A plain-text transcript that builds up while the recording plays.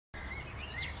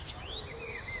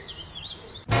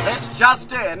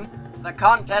just in, the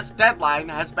contest deadline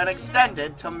has been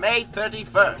extended to May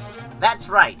 31st. That's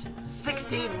right,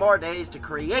 16 more days to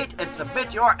create and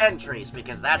submit your entries,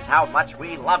 because that's how much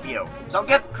we love you. So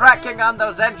get cracking on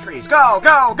those entries. Go,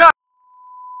 go, go!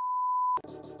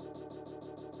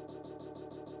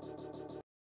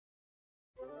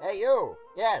 Hey you!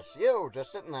 Yes, you,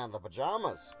 just sitting there in the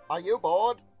pajamas. Are you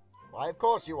bored? Why, of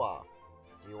course you are.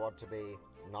 Do you want to be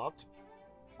not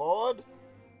bored?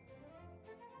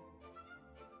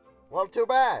 Well, too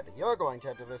bad. You're going to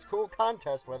enter this cool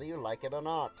contest whether you like it or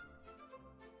not.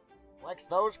 Flex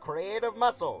those creative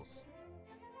muscles.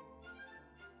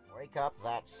 Wake up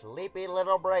that sleepy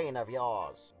little brain of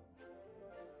yours.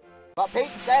 For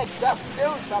Pete's sake, just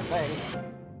do something!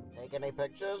 Take any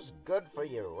pictures? Good for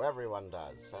you. Everyone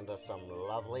does. Send us some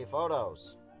lovely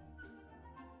photos.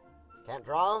 Can't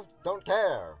draw? Don't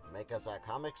care. Make us a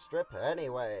comic strip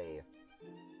anyway.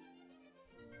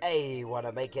 Hey,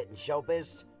 wanna make it in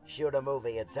showbiz? Shoot a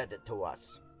movie and send it to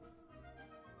us.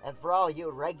 And for all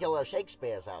you regular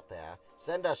Shakespeares out there,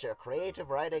 send us your creative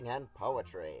writing and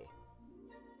poetry.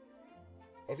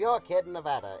 If you're a kid in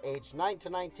Nevada, aged 9 to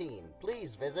 19,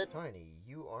 please visit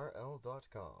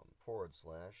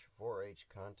tinyurl.com/4H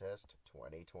contest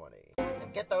 2020.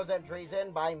 And get those entries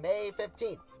in by May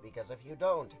 15th, because if you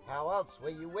don't, how else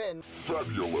will you win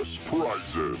fabulous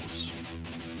prizes?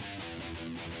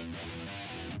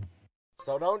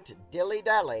 So don't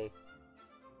dilly-dally.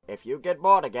 If you get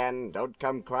bored again, don't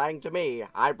come crying to me.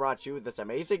 I brought you this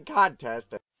amazing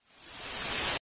contest.